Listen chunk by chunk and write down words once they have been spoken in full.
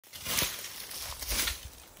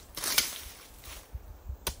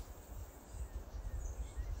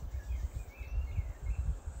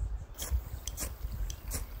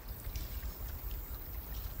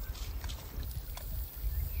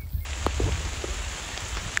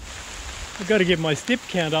I've got to get my step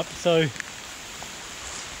count up, so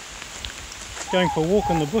going for a walk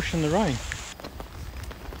in the bush in the rain.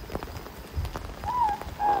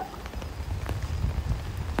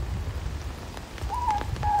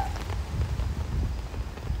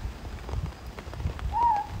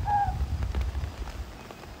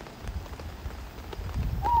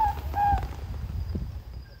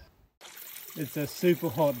 It's a super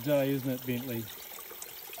hot day, isn't it, Bentley?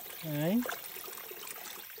 Hey?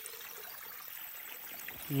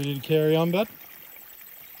 You ready to carry on, bud?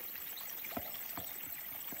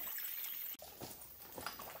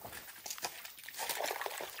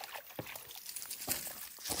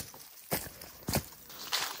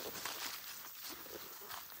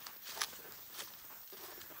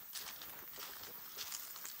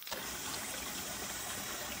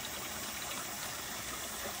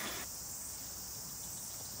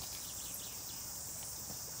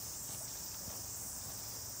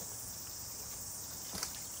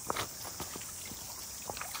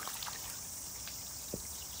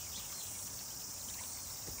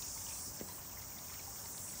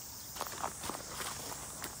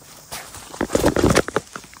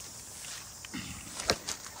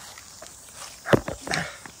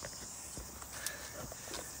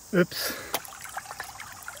 Oops.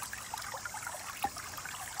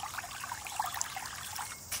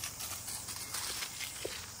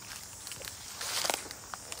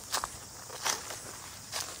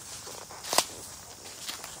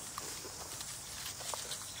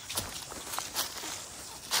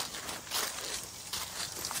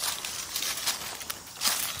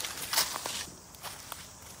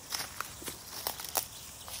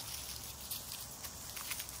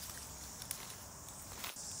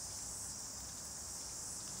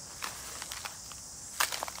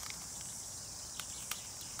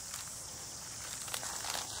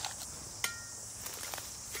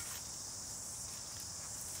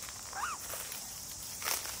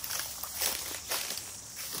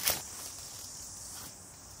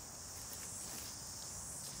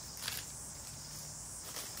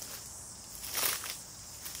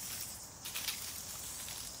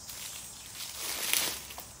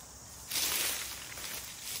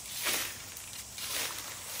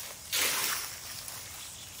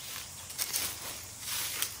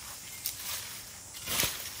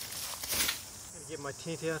 Get my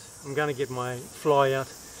tent out, I'm going to get my fly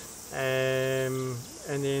out, and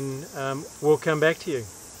then we'll come back to you.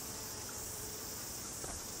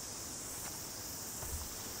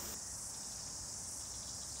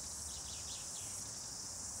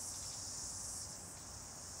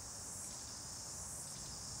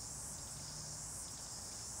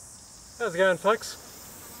 How's it going, folks?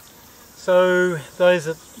 So those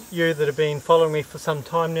of you that have been following me for some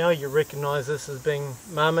time now, you recognise this as being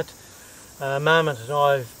Marmot. Marmot and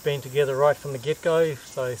I have been together right from the get-go,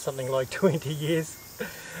 so something like 20 years.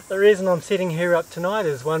 The reason I'm sitting here up tonight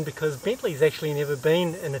is one, because Bentley's actually never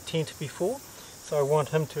been in a tent before, so I want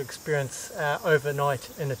him to experience overnight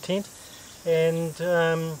in a tent, and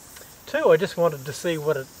two, I just wanted to see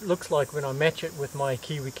what it looks like when I match it with my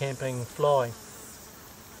Kiwi Camping fly.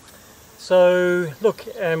 So look,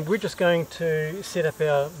 we're just going to set up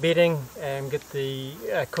our bedding and get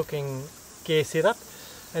the cooking gear set up,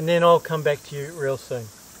 and then I'll come back to you real soon.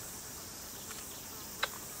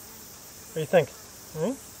 What do you think?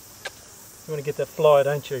 Hmm? You want to get that fly,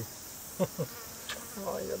 don't you?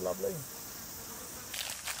 Oh, you're lovely.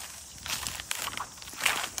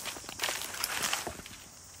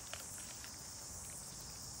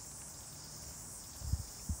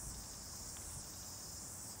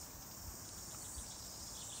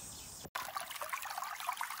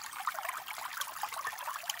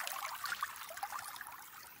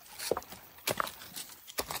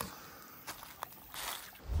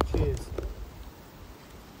 Cheers.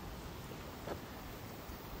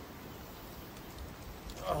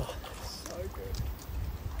 Oh, so good.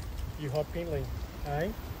 You hot, Bentley?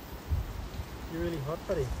 Hey? You're really hot,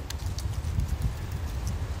 buddy.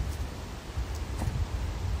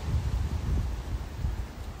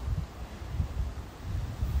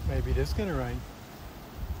 Maybe it is going to rain.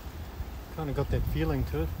 Kind of got that feeling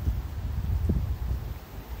to it.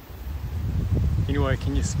 Anyway,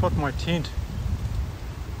 can you spot my tent?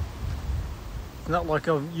 It's not like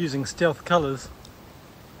I'm using stealth colours.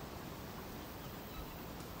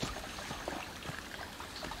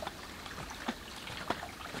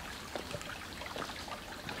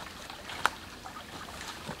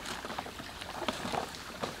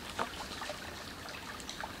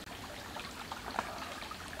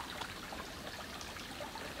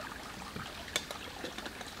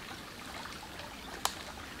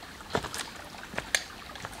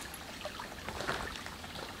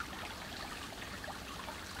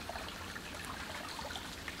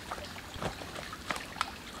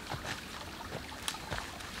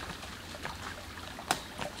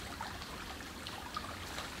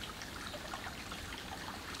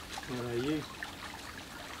 What are you?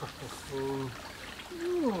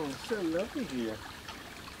 Oh, so lovely here.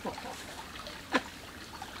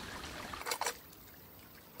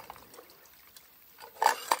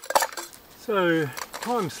 So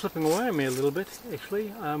time's slipping away on me a little bit actually.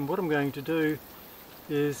 What I'm going to do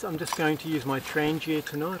is I'm just going to use my Trangia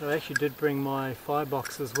tonight. I actually did bring my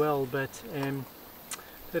firebox as well, but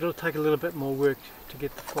it'll take a little bit more work to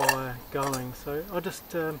get the fire going. So I'll just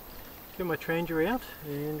get my Trangia out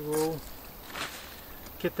and we'll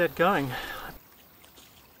get that going.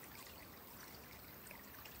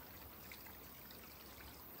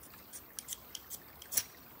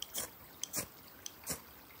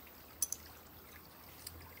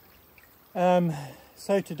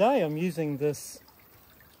 So today I'm using this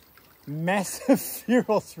massive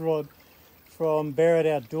ferrous rod from Barrett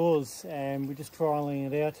Outdoors and we're just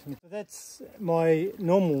trialing it out. So that's my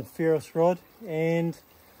normal ferrous rod, and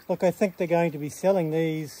look, I think they're going to be selling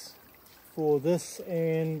these for this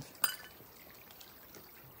and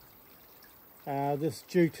this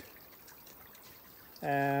jute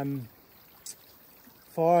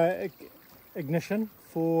fire ignition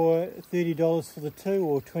for $30 for the two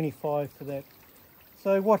or $25 for that.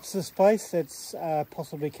 So watch this space. That's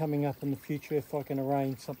possibly coming up in the future if I can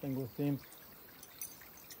arrange something with them.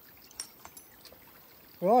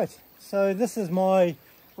 Right, so this is my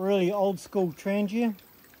really old school Trangia.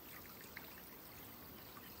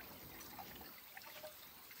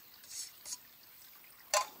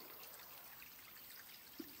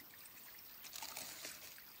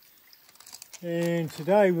 And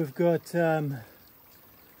today we've got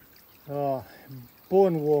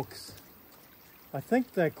Born Walks. I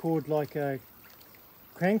think they're called like a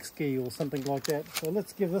crank ski or something like that. So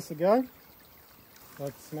let's give this a go.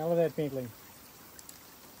 Like the smell of that Bentley.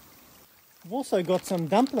 I've also got some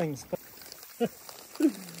dumplings.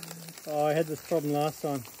 Oh, I had this problem last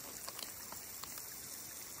time.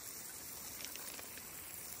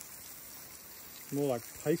 More like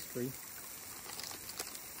pastry.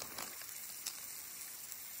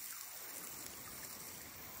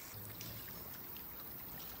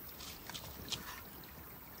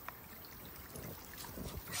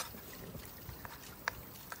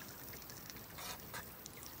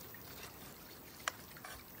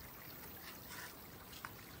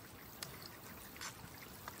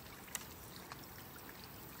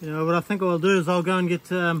 You know what I think I'll do is I'll go and get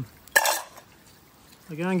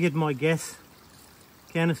my gas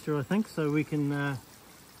canister, I think, so we can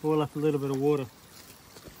boil up a little bit of water.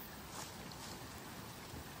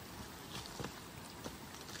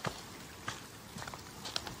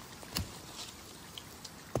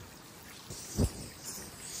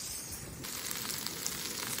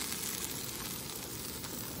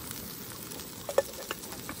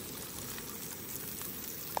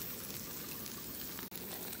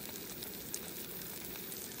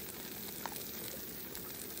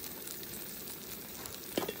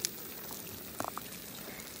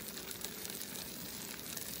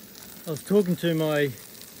 I was talking to my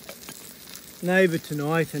neighbour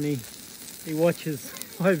tonight and he watches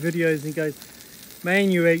my videos and he goes,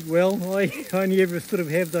 "Man, you eat well. I only ever sort of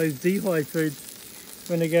have those dehy foods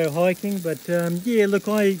when I go hiking, but yeah, look,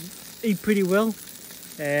 I eat pretty well.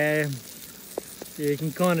 Yeah, you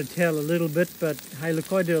can kind of tell a little bit, but hey,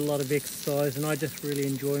 look, I do a lot of exercise and I just really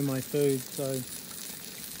enjoy my food. So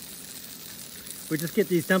we just get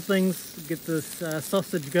these dumplings, get this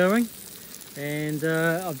sausage going. And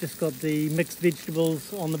I've just got the mixed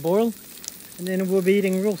vegetables on the boil, and then we'll be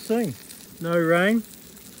eating real soon. No rain.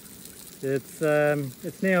 It's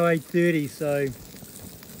now 8:30, so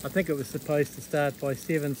I think it was supposed to start by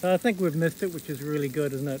 7. So I think we've missed it, which is really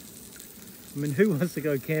good, isn't it? I mean, who wants to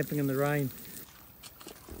go camping in the rain?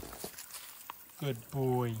 Good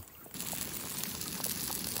boy.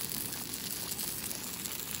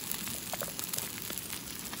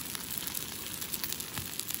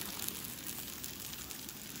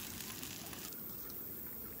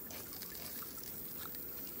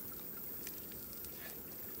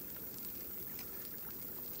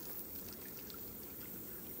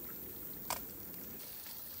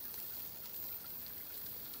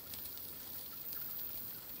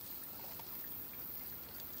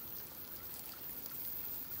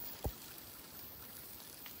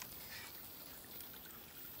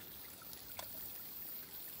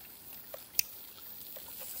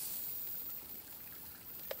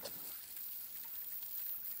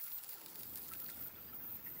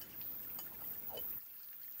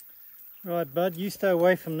 Right, bud, you stay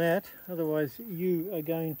away from that, otherwise you are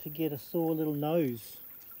going to get a sore little nose.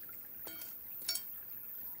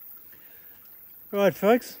 Right,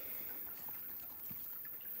 folks,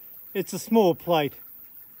 it's a small plate,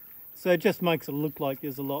 So it just makes it look like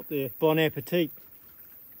there's a lot there. Bon appetit.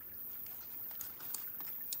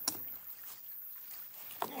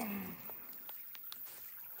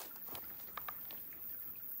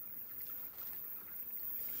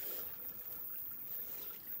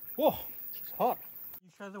 Whoa, it's hot. You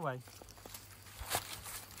show the way.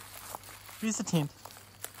 Here's the tent.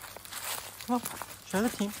 Come on, show the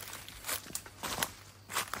tent.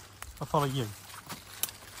 I'll follow you.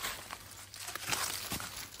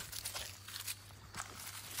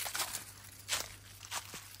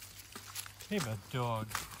 Clever dog.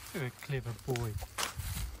 You're a clever boy.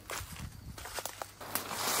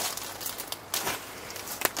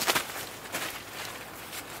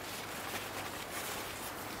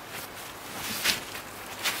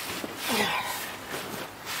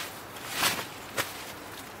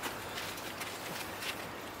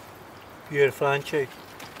 Beautiful, aren't you?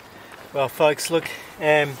 Well folks, look,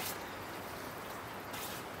 that's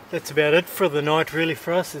about it for the night really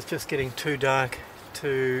for us. It's just getting too dark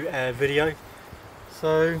to video.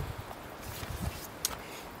 So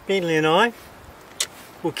Bentley and I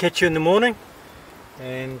will catch you in the morning,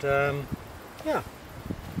 and yeah,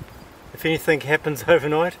 if anything happens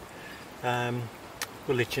overnight,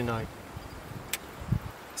 we'll let you know.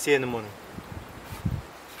 See you in the morning.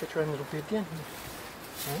 Get your own little bed down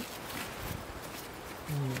here. Right?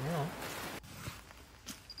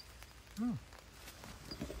 Yeah.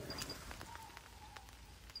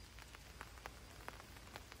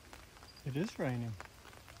 It is raining.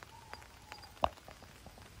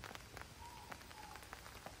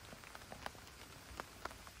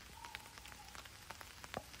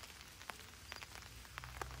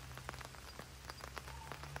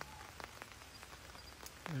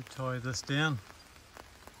 I'll tie this down.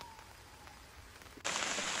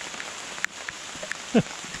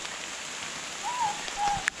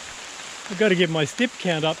 I've got to get my step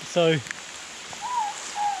count up, so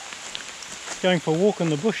going for a walk in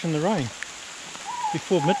the bush in the rain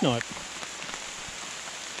before midnight.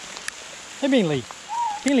 Hey Bentley,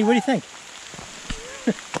 Bentley, what do you think?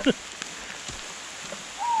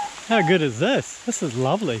 How good is this? This is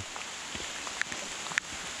lovely.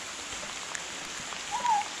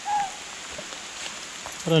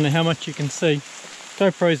 I don't know how much you can see.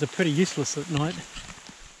 GoPros are pretty useless at night.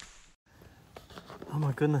 Oh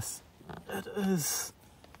my goodness, it is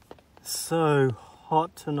so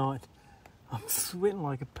hot tonight. I'm sweating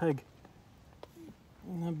like a pig.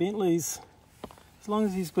 You know, Bentley's, as long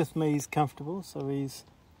as he's with me, he's comfortable, so he's,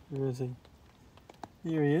 where is he?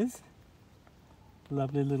 There he is.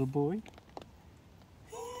 Lovely little boy.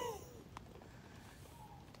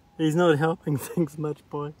 He's not helping things much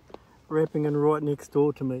by wrapping in right next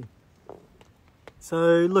door to me. So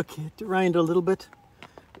look, it rained a little bit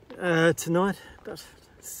tonight, but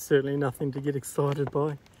certainly nothing to get excited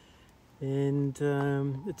by. And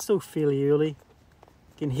it's still fairly early.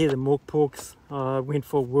 You can hear the morkporks. I went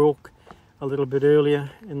for a walk a little bit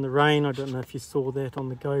earlier in the rain. I don't know if you saw that on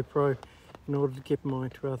the GoPro, in order to get my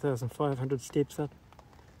 12,500 steps up.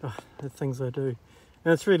 Oh, the things I do.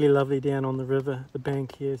 And it's really lovely down on the river. The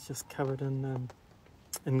bank here is just covered in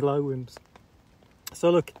glowworms.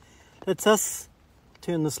 So look, that's us.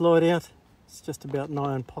 Turn this light out. It's just about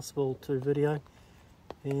nigh impossible to video.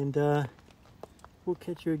 And we'll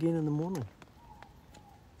catch you again in the morning.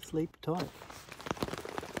 Sleep tight.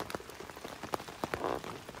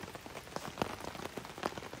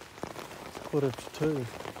 It's 1:45.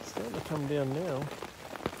 It's starting to come down now.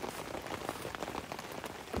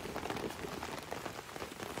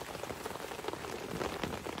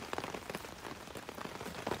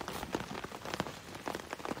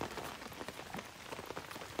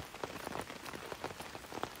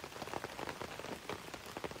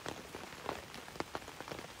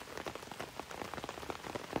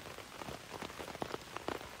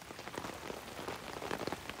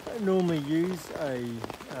 I normally use a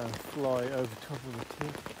fly over top of the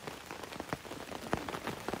tent.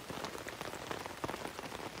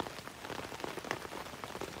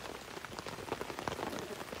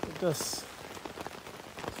 It does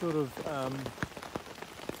sort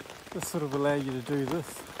of allow you to do this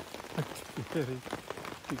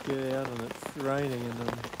to get out, and it's raining and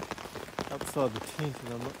I'm outside the tent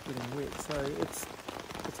and I'm not getting wet, so it's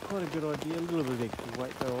quite a good idea. A little bit extra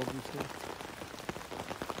weight though, obviously.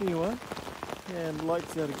 Anyway, and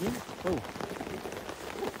lights out again.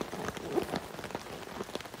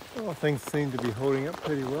 Oh, things seem to be holding up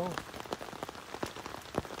pretty well.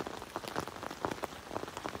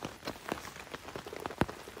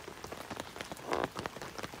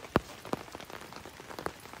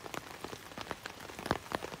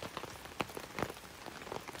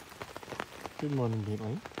 Good morning,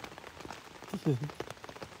 Bentley. You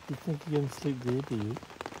think you're going to sleep there, do you?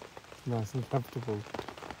 Nice and comfortable.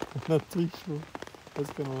 I'm not too sure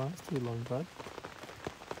it's going to last too long, bud.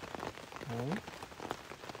 No?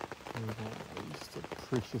 You're just a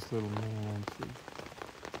precious little man, aren't you?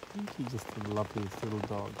 Aren't you just the loveliest little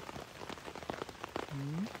dog?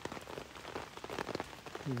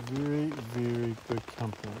 Very, very good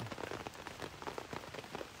company.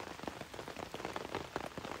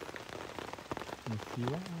 Yes, you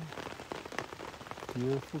are.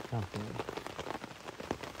 Beautiful company.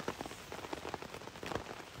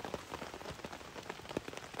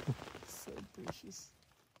 So precious.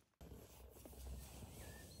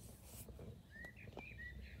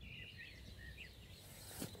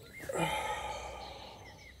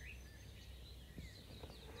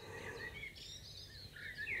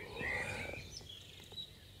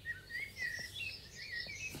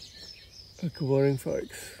 Good morning,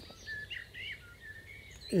 folks.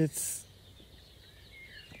 It's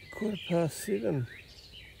 7:15.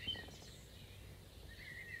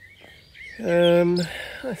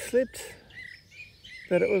 I slept,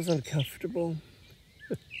 but it was uncomfortable.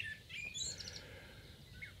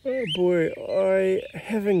 Oh boy, I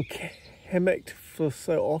haven't hammocked for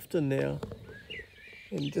so often now,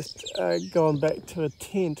 and just gone back to a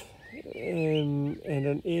tent and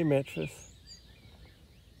an air mattress.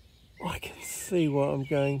 I can see why I'm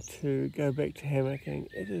going to go back to hammocking.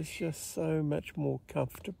 It is just so much more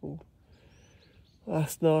comfortable.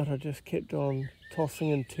 Last night I just kept on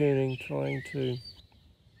tossing and turning, trying to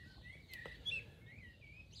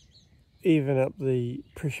even up the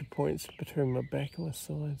pressure points between my back and my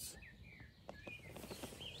sides.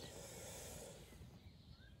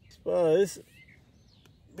 Suppose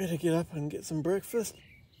better get up and get some breakfast.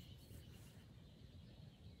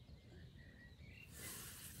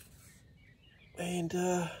 And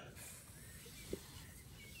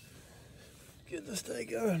get this day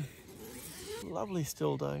going. Lovely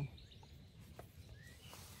still day.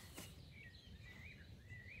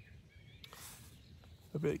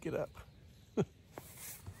 I better get up.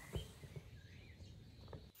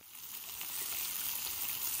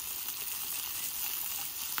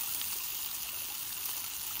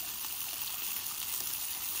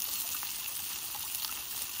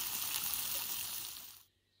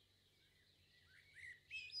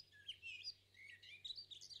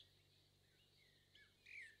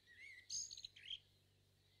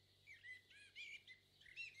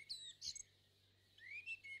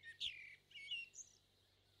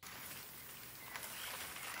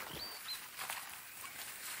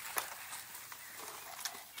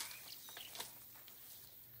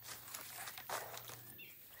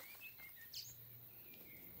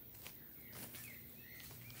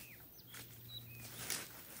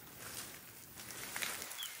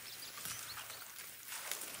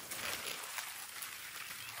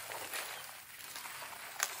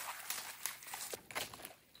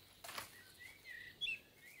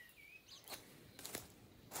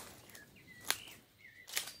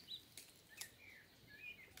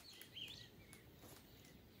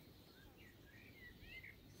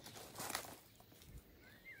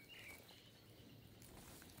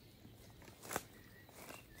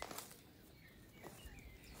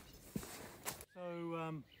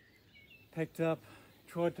 So packed up,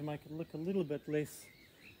 tried to make it look a little bit less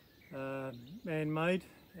man-made.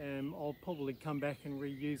 I'll probably come back and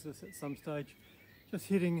reuse this at some stage. Just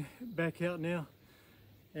heading back out now.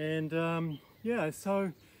 And yeah,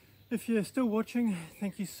 so if you're still watching,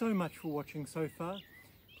 thank you so much for watching so far.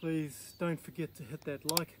 Please don't forget to hit that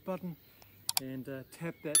like button and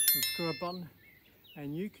tap that subscribe button,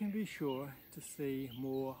 and you can be sure to see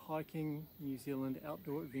more hiking New Zealand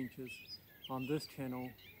outdoor adventures on this channel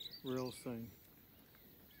real soon.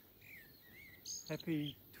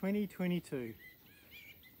 Happy 2022.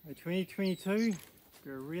 May 2022 be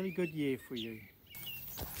a really good year for you.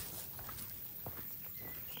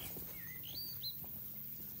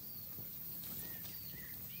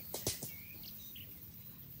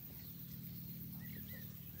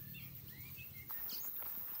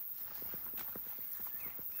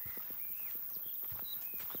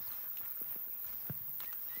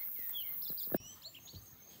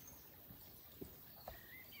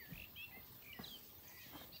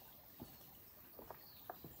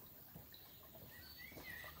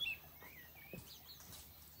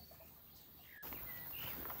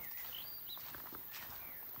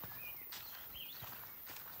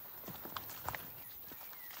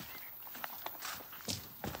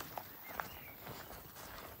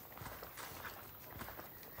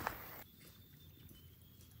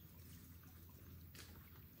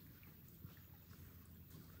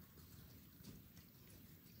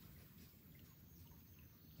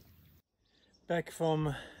 back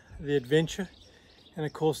from the adventure, and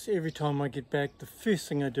of course every time I get back the first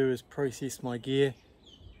thing I do is process my gear.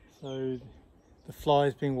 So the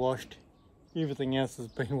fly's been washed, everything else has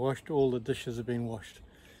been washed, all the dishes have been washed,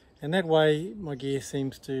 and that way my gear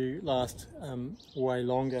seems to last way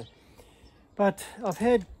longer. But I've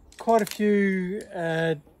had quite a few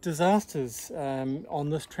disasters on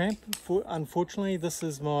this tramp. Unfortunately, this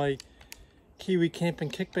is my Kiwi camping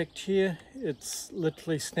kickback chair. It's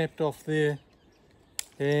literally snapped off there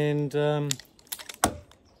and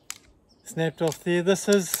snapped off there. This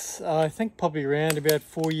is I think probably around about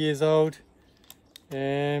 4 years old.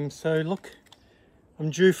 So look,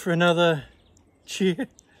 I'm due for another chair.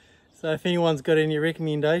 So if anyone's got any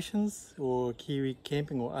recommendations, or Kiwi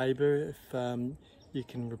Camping or Aber, if you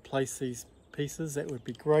can replace these pieces, that would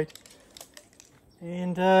be great.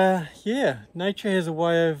 And yeah, nature has a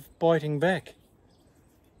way of biting back.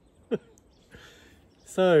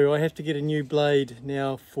 So I have to get a new blade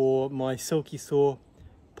now for my Silky Saw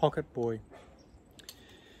Pocket Boy.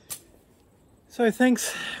 So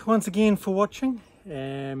thanks once again for watching.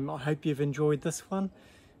 I hope you've enjoyed this one.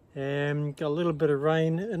 Got a little bit of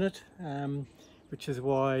rain in it, which is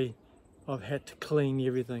why I've had to clean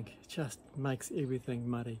everything. It just makes everything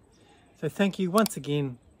muddy. So thank you once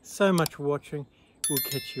again so much for watching.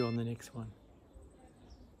 We'll catch you on the next one.